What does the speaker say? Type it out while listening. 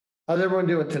How's everyone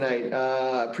doing tonight?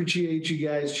 Appreciate you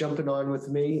guys jumping on with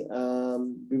me.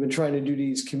 We've been trying to do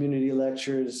these community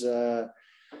lectures a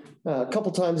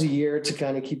couple times a year to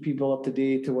kind of keep people up to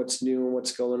date to what's new and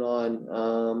what's going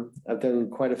on. I've done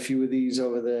quite a few of these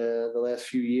over the last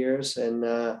few years, and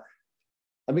I've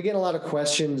been getting a lot of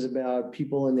questions about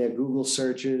people in their Google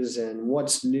searches and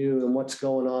what's new and what's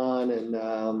going on.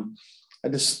 And I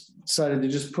just decided to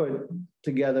just put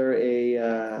together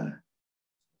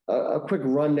a quick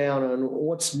rundown on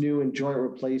what's new in joint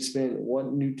replacement,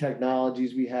 what new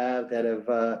technologies we have that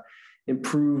have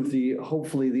improved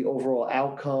hopefully the overall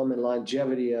outcome and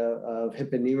longevity of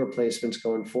hip and knee replacements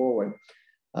going forward.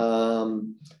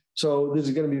 So this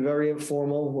is going to be very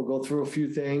informal. We'll go through a few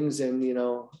things, and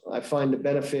I find the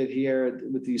benefit here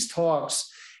with these talks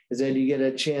is that you get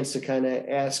a chance to kind of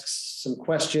ask some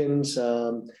questions,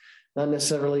 not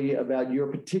necessarily about your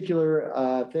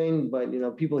particular thing, but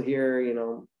people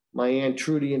here, my Aunt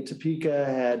Trudy in Topeka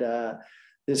had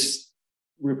this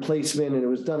replacement and it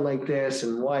was done like this,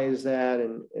 and why is that?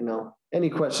 And any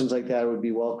questions like that would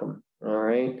be welcome. All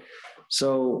right.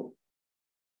 So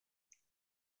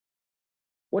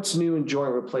what's new in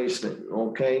joint replacement?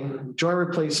 Okay. Joint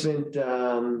replacement.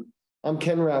 I'm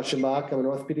Ken Rauschenbach. I'm an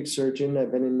orthopedic surgeon.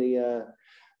 I've been in the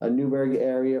Newburgh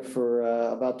area for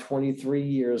about 23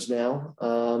 years now.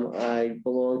 I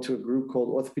belong to a group called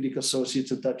Orthopedic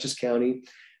Associates of Dutchess County,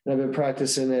 and I've been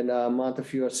practicing at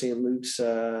Montefiore St. Luke's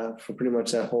for pretty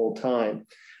much that whole time.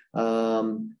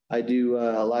 I do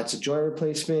lots of joint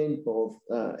replacement, both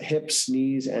hips,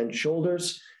 knees, and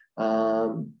shoulders.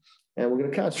 And we're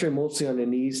going to concentrate mostly on the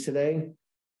knees today.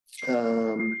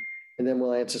 And then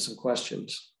we'll answer some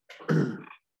questions.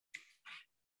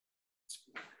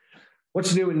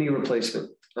 What's new in knee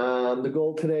replacement? The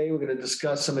goal today, we're going to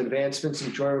discuss some advancements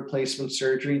in joint replacement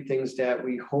surgery, things that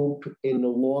we hope in the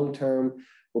long term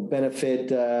will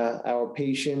benefit our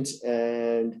patients.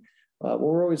 And what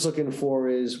we're always looking for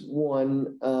is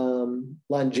one,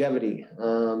 longevity.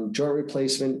 Joint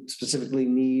replacement, specifically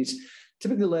knees,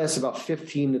 typically lasts about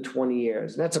 15 to 20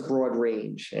 years. And that's a broad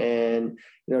range. And,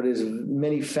 there's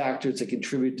many factors that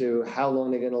contribute to how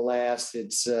long they're going to last.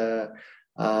 It's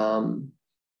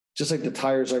just like the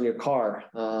tires on your car.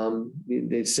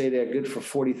 They say they're good for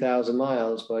 40,000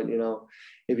 miles, but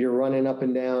if you're running up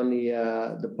and down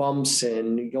the bumps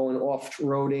and going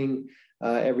off-roading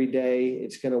every day,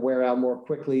 it's going to wear out more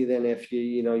quickly than if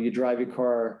you drive your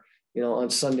car on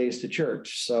Sundays to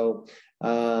church. So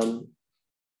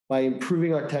by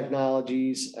improving our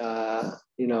technologies,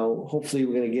 hopefully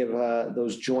we're going to give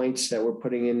those joints that we're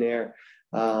putting in there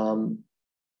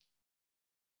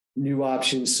new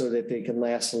options so that they can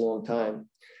last a long time.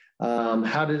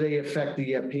 How do they affect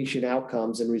the patient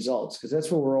outcomes and results? Because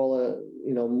that's what we're all,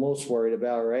 most worried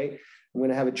about, right? I'm going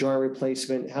to have a joint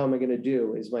replacement. How am I going to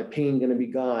do? Is my pain going to be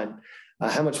gone?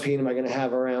 How much pain am I going to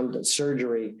have around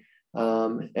surgery?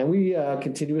 And we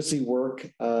continuously work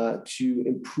to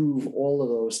improve all of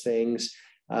those things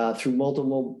through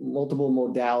multiple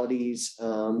modalities,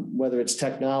 whether it's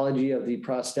technology of the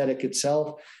prosthetic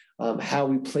itself, how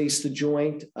we place the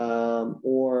joint,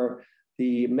 or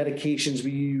the medications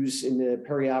we use in the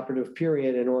perioperative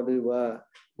period in order to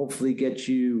hopefully get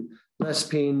you less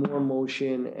pain, more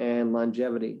motion, and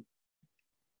longevity.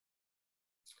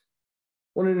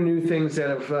 One of the new things that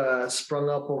have sprung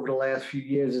up over the last few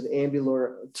years is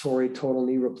ambulatory total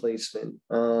knee replacement.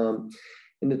 In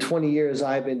the 20 years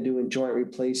I've been doing joint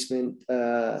replacement,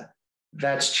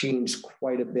 that's changed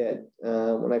quite a bit.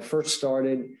 When I first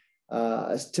started,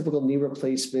 a typical knee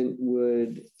replacement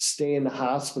would stay in the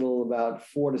hospital about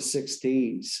 4 to 6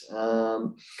 days.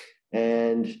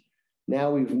 And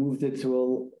now we've moved it to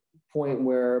a point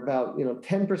where about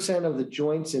 10% of the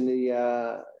joints in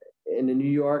the New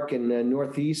York and the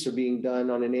Northeast are being done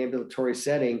on an ambulatory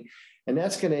setting. And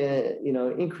that's going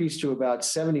to increase to about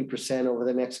 70% over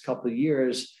the next couple of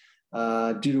years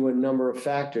due to a number of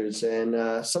factors.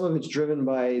 And some of it's driven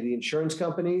by the insurance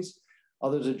companies.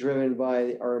 Others are driven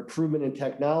by our improvement in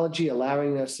technology,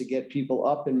 allowing us to get people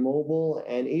up and mobile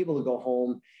and able to go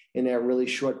home in that really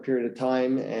short period of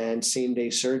time and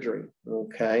same-day surgery,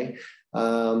 okay?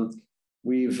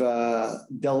 We've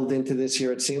delved into this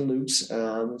here at St. Luke's.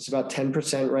 It's about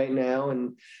 10% right now,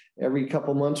 and every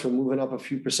couple months we're moving up a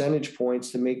few percentage points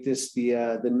to make this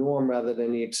the norm rather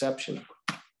than the exception.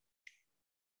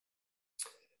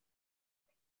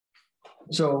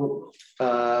 So,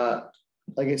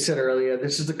 like I said earlier,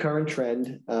 this is the current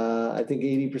trend. I think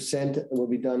 80% will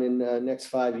be done in the next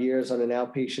 5 years on an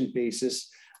outpatient basis.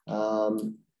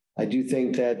 I do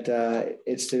think that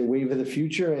it's the wave of the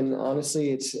future, and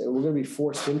honestly, we're going to be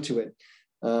forced into it.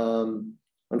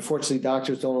 unfortunately,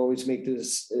 doctors don't always make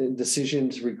this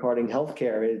decisions regarding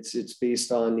healthcare. It's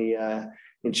based on the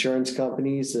insurance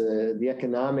companies. The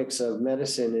economics of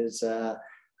medicine is a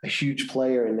huge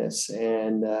player in this,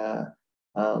 and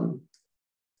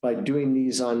by doing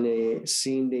these on a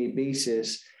same-day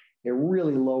basis, it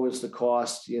really lowers the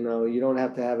cost. You know, you don't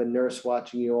have to have a nurse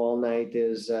watching you all night.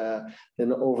 There's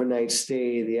an overnight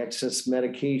stay, the excess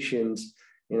medications,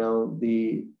 you know,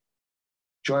 the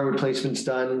joint replacement's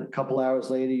done. A couple hours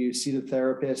later, you see the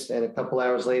therapist, and a couple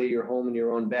hours later, you're home in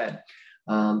your own bed.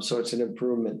 So it's an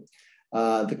improvement.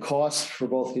 The cost for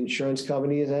both the insurance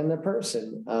companies and the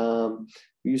person.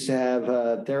 We used to have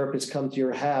therapists come to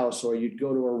your house, or you'd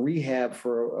go to a rehab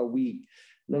for a week.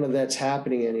 None of that's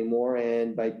happening anymore.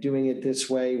 And by doing it this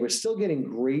way, we're still getting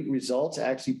great results,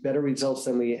 actually better results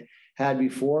than we had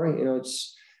before. You know,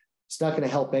 it's not going to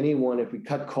help anyone if we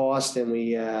cut costs and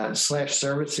we slash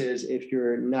services if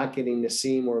you're not getting the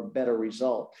same or better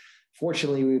result.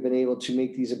 Fortunately, we've been able to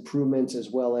make these improvements as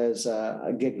well as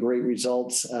get great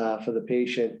results for the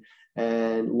patient,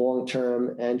 and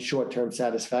long-term and short-term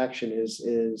satisfaction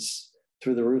is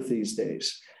through the roof these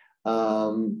days.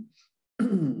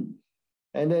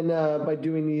 And then by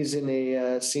doing these in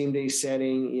a same-day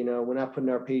setting, you know, we're not putting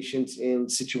our patients in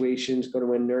situations, going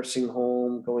to a nursing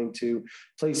home, going to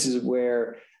places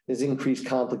where there's increased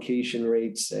complication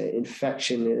rates.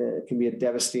 Infection can be a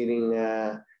devastating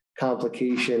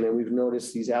complication. And we've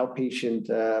noticed these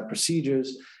outpatient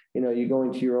procedures, you know, you go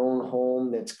into your own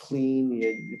home that's clean,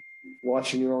 you're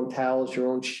washing your own towels, your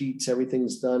own sheets,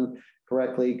 everything's done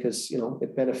correctly because, you know,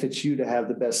 it benefits you to have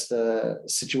the best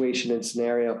situation and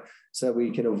scenario so that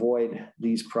we can avoid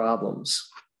these problems.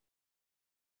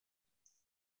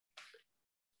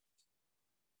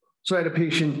 So I had a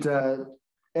patient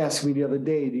ask me the other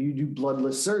day, do you do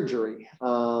bloodless surgery?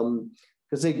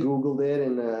 Because they Googled it,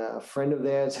 and a friend of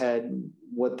theirs had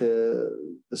what the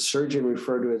surgeon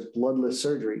referred to as bloodless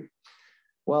surgery.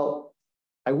 Well,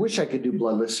 I wish I could do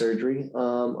bloodless surgery.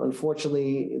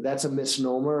 Unfortunately, that's a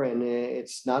misnomer, and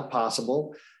it's not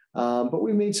possible. But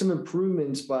we made some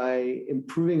improvements by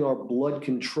improving our blood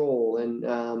control.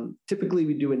 And typically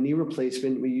we do a knee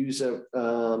replacement. We use a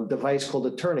device called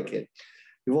a tourniquet.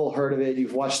 You've all heard of it.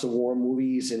 You've watched the war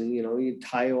movies, and, you know, you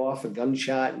tie off a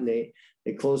gunshot and they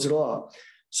close it off.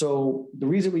 So the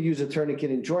reason we use a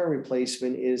tourniquet in joint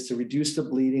replacement is to reduce the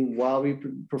bleeding while we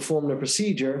perform the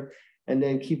procedure, and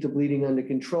then keep the bleeding under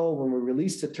control when we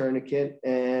release the tourniquet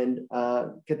and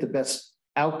get the best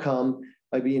outcome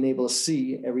by being able to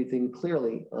see everything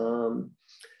clearly.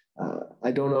 I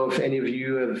don't know if any of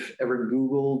you have ever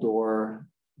Googled or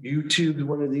YouTubed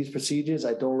one of these procedures.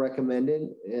 I don't recommend it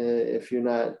if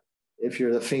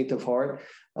you're the faint of heart.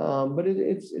 But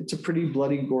it's a pretty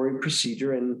bloody, gory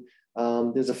procedure, and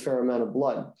there's a fair amount of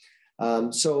blood.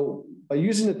 So by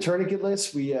using the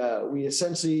tourniquetless, we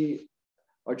essentially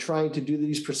are trying to do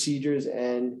these procedures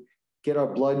and get our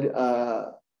blood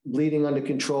bleeding under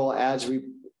control as we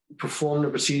perform the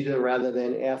procedure rather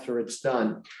than after it's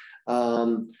done.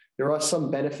 There are some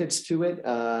benefits to it.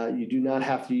 You do not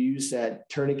have to use that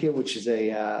tourniquet, which is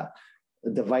a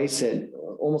device that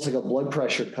almost like a blood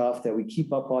pressure cuff that we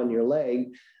keep up on your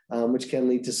leg, which can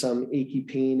lead to some achy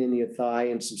pain in your thigh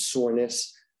and some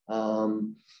soreness.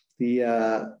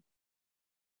 The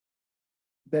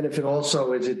benefit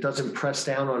also is it doesn't press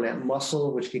down on that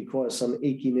muscle, which can cause some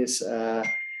achiness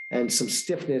and some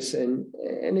stiffness. And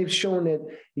they've shown that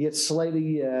you get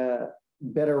slightly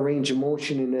better range of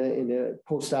motion in a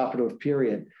post-operative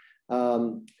period.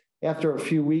 After a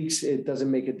few weeks, it doesn't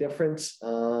make a difference.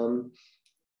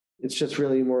 It's just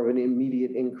really more of an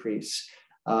immediate increase.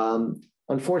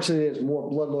 Unfortunately, there's more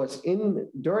blood loss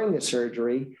during the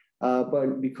surgery,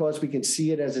 but because we can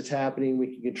see it as it's happening,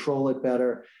 we can control it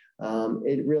better.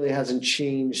 It really hasn't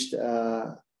changed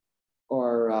our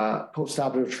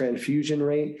post-operative transfusion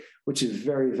rate, which is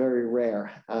very, very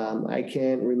rare. I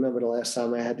can't remember the last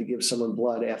time I had to give someone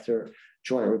blood after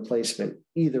joint replacement,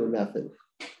 either method.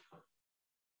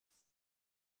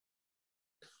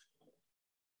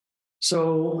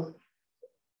 So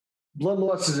blood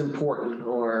loss is important,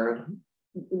 or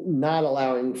not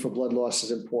allowing for blood loss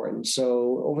is important.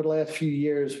 So over the last few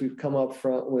years, we've come up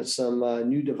with some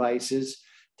new devices.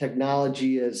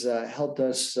 Technology has helped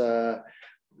us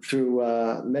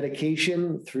through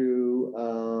medication,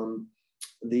 through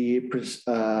the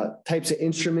types of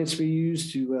instruments we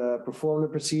use to perform the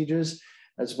procedures,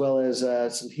 as well as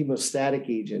some hemostatic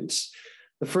agents.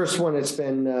 The first one that's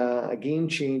been a game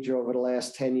changer over the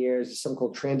last 10 years is something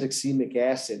called tranexamic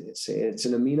acid. It's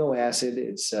an amino acid.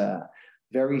 It's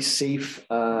very safe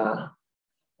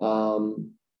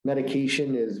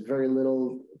medication. There's very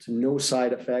little to no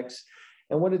side effects.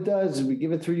 And what it does is we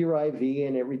give it through your IV,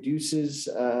 and it reduces,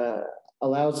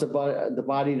 allows the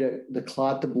body to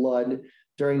clot the blood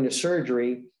during the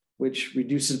surgery, which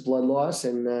reduces blood loss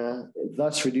and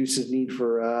thus reduces need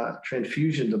for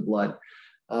transfusions of blood.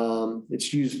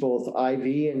 It's used both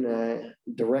IV and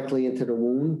directly into the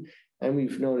wound. And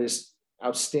we've noticed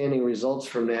outstanding results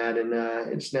from that. And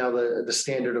it's now the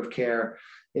standard of care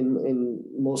in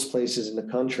most places in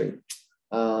the country.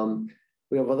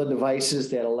 We have other devices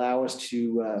that allow us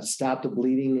to stop the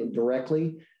bleeding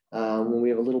directly. When we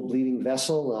have a little bleeding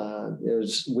vessel,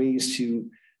 there's ways to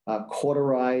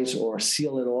cauterize or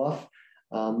seal it off.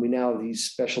 We now have these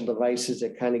special devices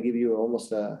that kind of give you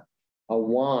almost a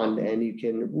wand, and you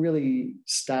can really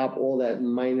stop all that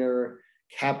minor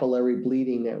capillary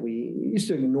bleeding that we used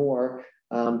to ignore.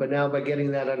 But now by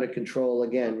getting that under control,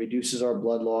 again, reduces our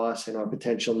blood loss and our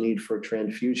potential need for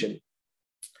transfusion.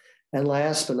 And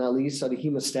last but not least are the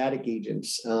hemostatic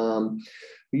agents.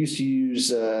 We used to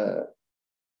use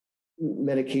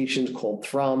medications called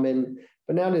thrombin,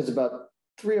 but now there's about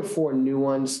 3 or 4 new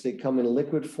ones. They come in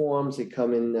liquid forms, they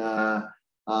come in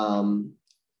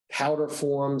powder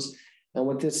forms. And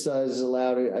what this does is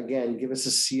allow to, again, give us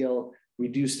a seal,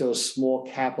 reduce those small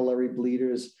capillary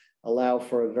bleeders, allow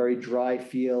for a very dry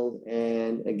field,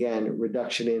 and again,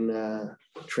 reduction in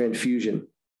transfusion.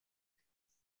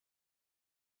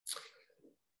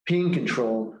 Pain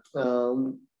control.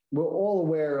 We're all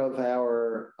aware of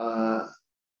our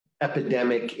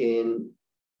epidemic in,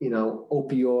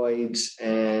 opioids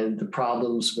and the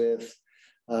problems with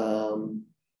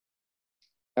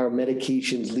our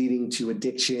medications leading to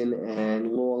addiction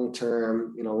and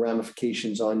long-term,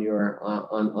 ramifications on your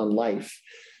on life.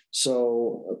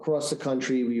 So across the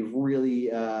country, we've really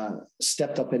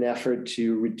stepped up an effort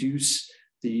to reduce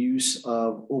the use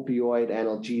of opioid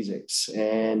analgesics,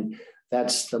 and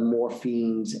that's the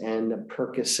morphines and the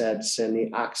Percocets and the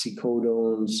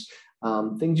oxycodones,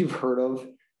 things you've heard of,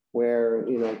 where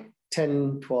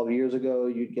 10, 12 years ago,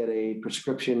 you'd get a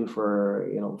prescription for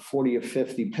 40 or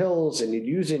 50 pills, and you'd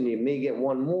use it, and you may get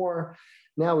one more.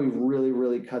 Now we've really,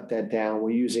 really cut that down.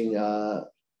 We're using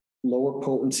lower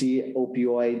potency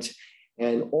opioids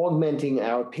and augmenting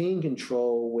our pain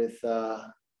control with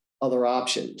other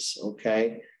options.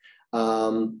 Okay.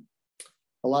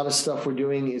 A lot of stuff we're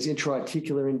doing is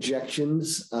intra-articular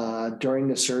injections during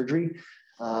the surgery.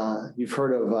 You've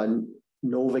heard of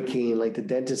Novocaine, like the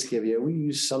dentists give you. We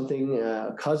use something,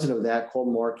 a cousin of that, called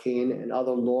Marcaine, and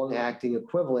other long-acting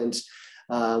equivalents,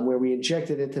 where we inject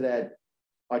it into that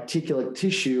articulate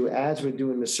tissue as we're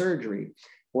doing the surgery.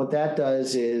 What that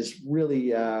does is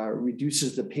really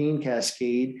reduces the pain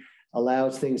cascade,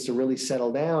 allows things to really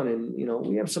settle down. And,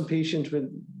 we have some patients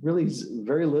with really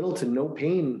very little to no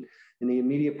pain in the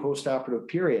immediate postoperative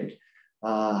period.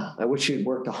 I wish it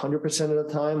worked 100% of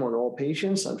the time on all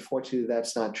patients. Unfortunately,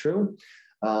 that's not true.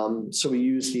 So we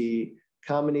use the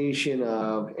combination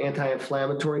of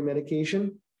anti-inflammatory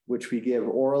medication, which we give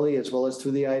orally as well as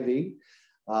through the IV.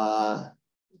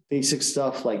 Basic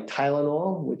stuff like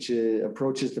Tylenol, which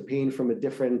approaches the pain from a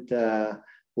different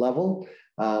level.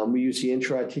 We use the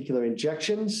intra-articular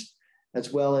injections,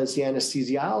 as well as the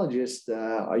anesthesiologists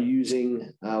are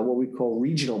using what we call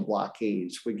regional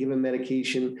blockades. We're giving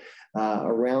medication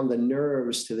around the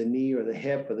nerves to the knee or the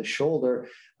hip or the shoulder,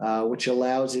 which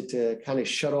allows it to kind of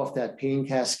shut off that pain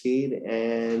cascade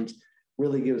and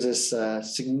really gives us a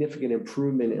significant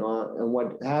improvement on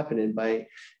what happened. And by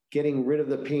getting rid of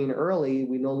the pain early,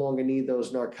 we no longer need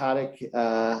those narcotic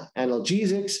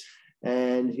analgesics.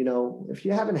 And, if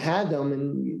you haven't had them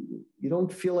and you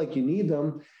don't feel like you need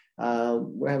them,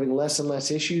 we're having less and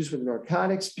less issues with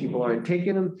narcotics. People aren't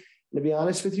taking them. And to be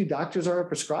honest with you, doctors aren't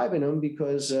prescribing them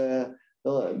because the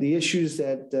issues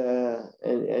that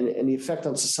and the effect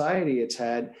on society it's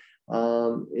had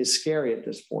is scary at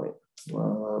this point.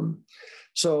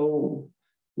 So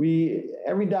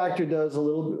every doctor is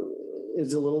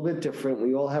a little bit different.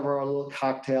 We all have our own little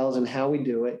cocktails and how we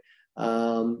do it.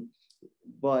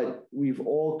 But we've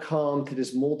all come to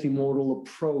this multimodal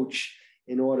approach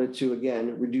in order to,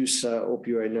 again, reduce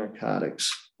opioid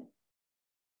narcotics.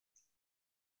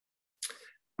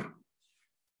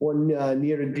 One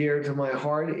near and dear to my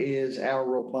heart is our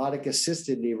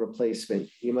robotic-assisted knee replacement.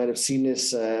 You might have seen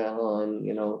this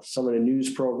on, some of the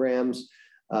news programs.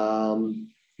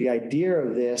 The idea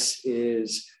of this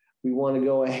is we want to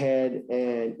go ahead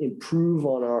and improve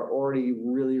on our already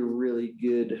really, really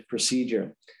good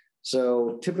procedure.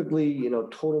 So typically,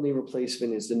 total knee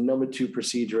replacement is the number 2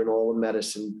 procedure in all of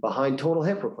medicine, behind total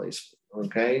hip replacement,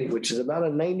 okay, which is about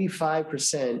a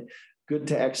 95% good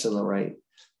to excellent rate.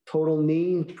 Total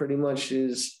knee pretty much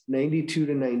is 92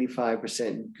 to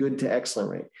 95% good to excellent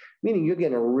rate, meaning you're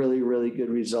getting a really, really good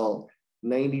result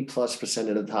 90+%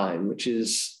 of the time, which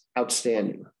is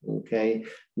outstanding. Okay.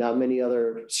 Not many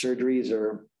other surgeries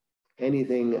or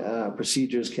anything,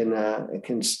 procedures can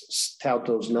tout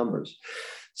those numbers.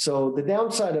 So the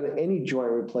downside of any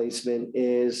joint replacement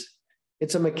is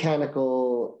it's a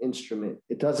mechanical instrument.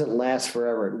 It doesn't last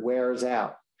forever. It wears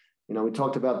out. You know, we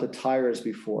talked about the tires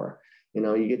before. You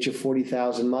know, you get your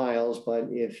 40,000 miles, but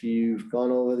if you've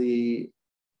gone over the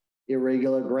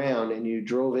irregular ground and you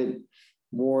drove it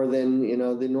more than, you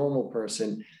know, the normal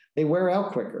person, they wear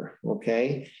out quicker,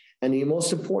 okay? And the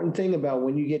most important thing about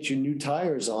when you get your new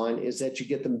tires on is that you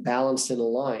get them balanced in a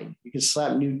line. You can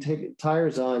slap new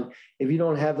tires on. If you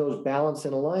don't have those balanced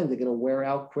in a line, they're going to wear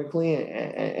out quickly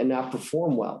and not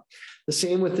perform well. The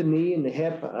same with the knee and the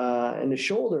hip and the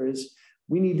shoulders.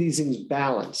 We need these things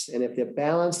balanced. And if they're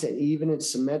balanced and even and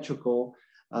symmetrical,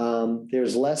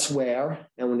 there's less wear.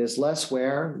 And when there's less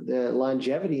wear, the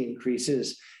longevity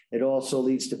increases. It also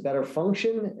leads to better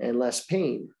function and less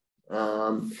pain.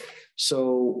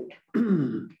 So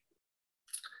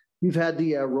we've had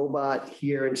the robot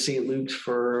here in St. Luke's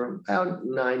for about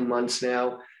 9 months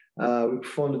now. We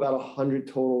performed about 100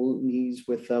 total knees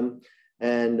with them.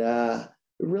 And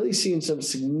we've really seen some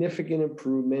significant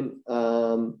improvement.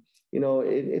 You know,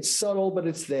 it's subtle, but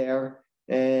it's there.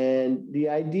 And the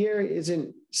idea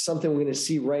isn't something we're going to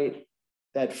see right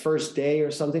that first day or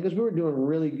something, because we were doing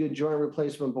really good joint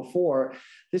replacement before.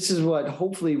 This is what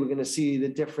hopefully we're going to see the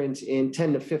difference in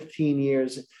 10 to 15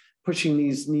 years, pushing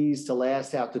these knees to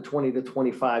last out to 20 to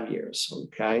 25 years,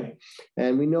 okay?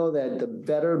 And we know that the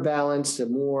better balance, the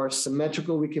more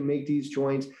symmetrical we can make these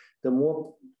joints, the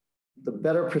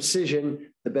better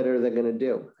precision, the better they're going to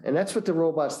do. And that's what the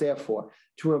robot's there for,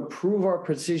 to improve our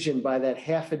precision by that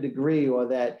half a degree or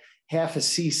that half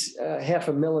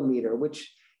a millimeter, which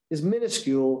is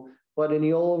minuscule, but in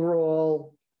the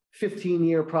overall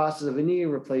 15-year process of a knee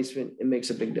replacement, it makes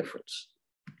a big difference.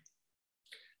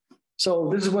 So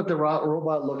this is what the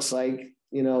robot looks like.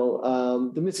 You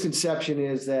know, the misconception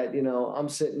is that, you know, I'm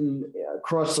sitting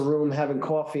across the room having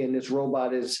coffee and this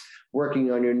robot is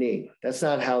working on your knee. That's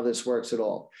not how this works at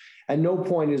all. At no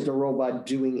point is the robot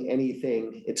doing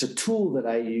anything. It's a tool that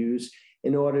I use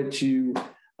in order to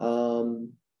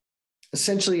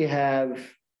essentially have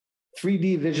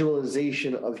 3D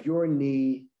visualization of your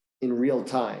knee in real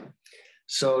time.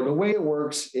 So the way it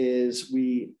works is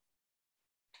we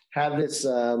have this,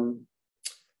 the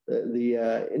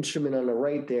instrument on the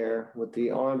right there with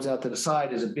the arms out to the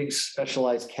side is a big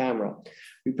specialized camera.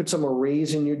 We put some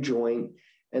arrays in your joint,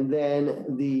 and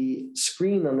then the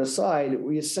screen on the side,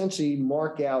 we essentially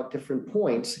mark out different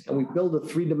points, and we build a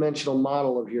 3-dimensional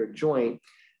model of your joint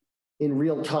in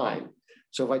real time.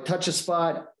 So if I touch a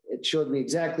spot, it showed me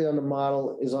exactly on the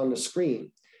model is on the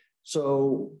screen.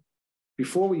 So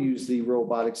before we used the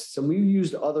robotic system, we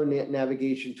used other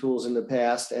navigation tools in the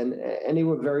past, and they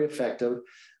were very effective.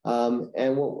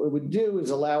 And what it would do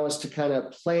is allow us to kind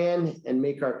of plan and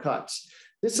make our cuts.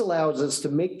 This allows us to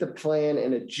make the plan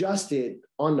and adjust it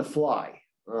on the fly.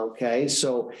 Okay,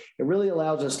 so it really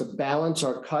allows us to balance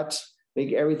our cuts,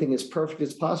 make everything as perfect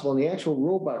as possible. And the actual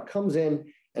robot comes in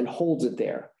and holds it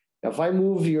there. Now, if I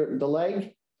move the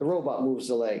leg, the robot moves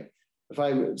the leg. If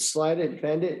I slide it,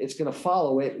 bend it, it's going to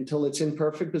follow it until it's in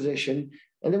perfect position.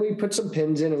 And then we put some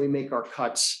pins in and we make our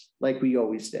cuts like we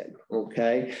always did,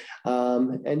 okay?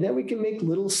 And then we can make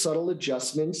little subtle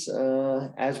adjustments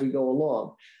as we go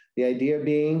along. The idea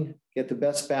being get the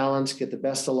best balance, get the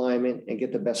best alignment, and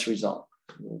get the best result,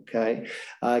 okay?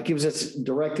 It gives us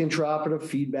direct intraoperative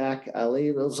feedback,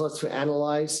 allows us to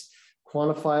analyze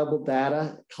quantifiable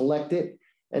data, collect it,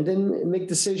 and then make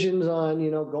decisions on, you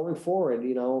know, going forward,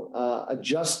 you know,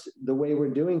 adjust the way we're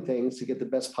doing things to get the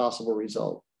best possible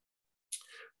result.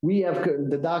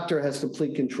 The doctor has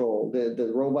complete control.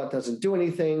 The robot doesn't do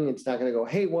anything. It's not going to go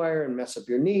haywire and mess up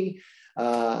your knee.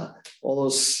 All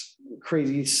those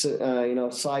crazy, you know,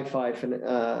 sci-fi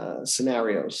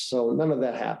scenarios. So none of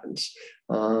that happens.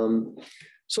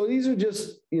 So these are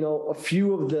just, you know, a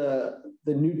few of the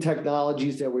new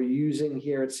technologies that we're using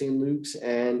here at St. Luke's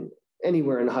and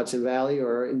anywhere in the Hudson Valley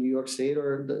or in New York State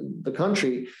or the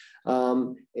country,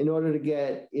 in order to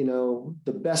get, you know,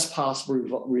 the best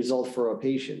possible result for our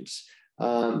patients.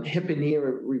 Hip and knee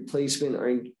replacement are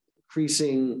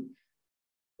increasing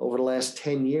over the last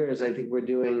 10 years. I think we're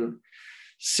doing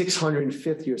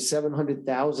 650 or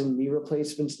 700,000 knee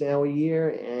replacements now a year,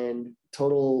 and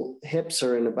total hips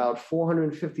are in about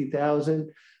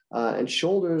 450,000, and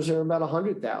shoulders are about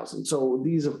 100,000. So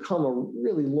these have come a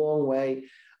really long way.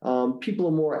 People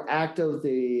are more active,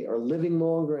 they are living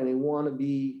longer, and they want to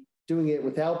be doing it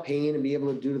without pain and be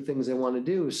able to do the things they want to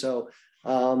do. So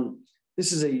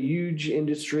this is a huge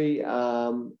industry,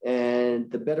 and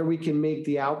the better we can make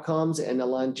the outcomes and the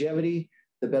longevity,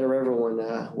 the better everyone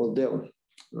will do.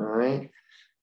 All right.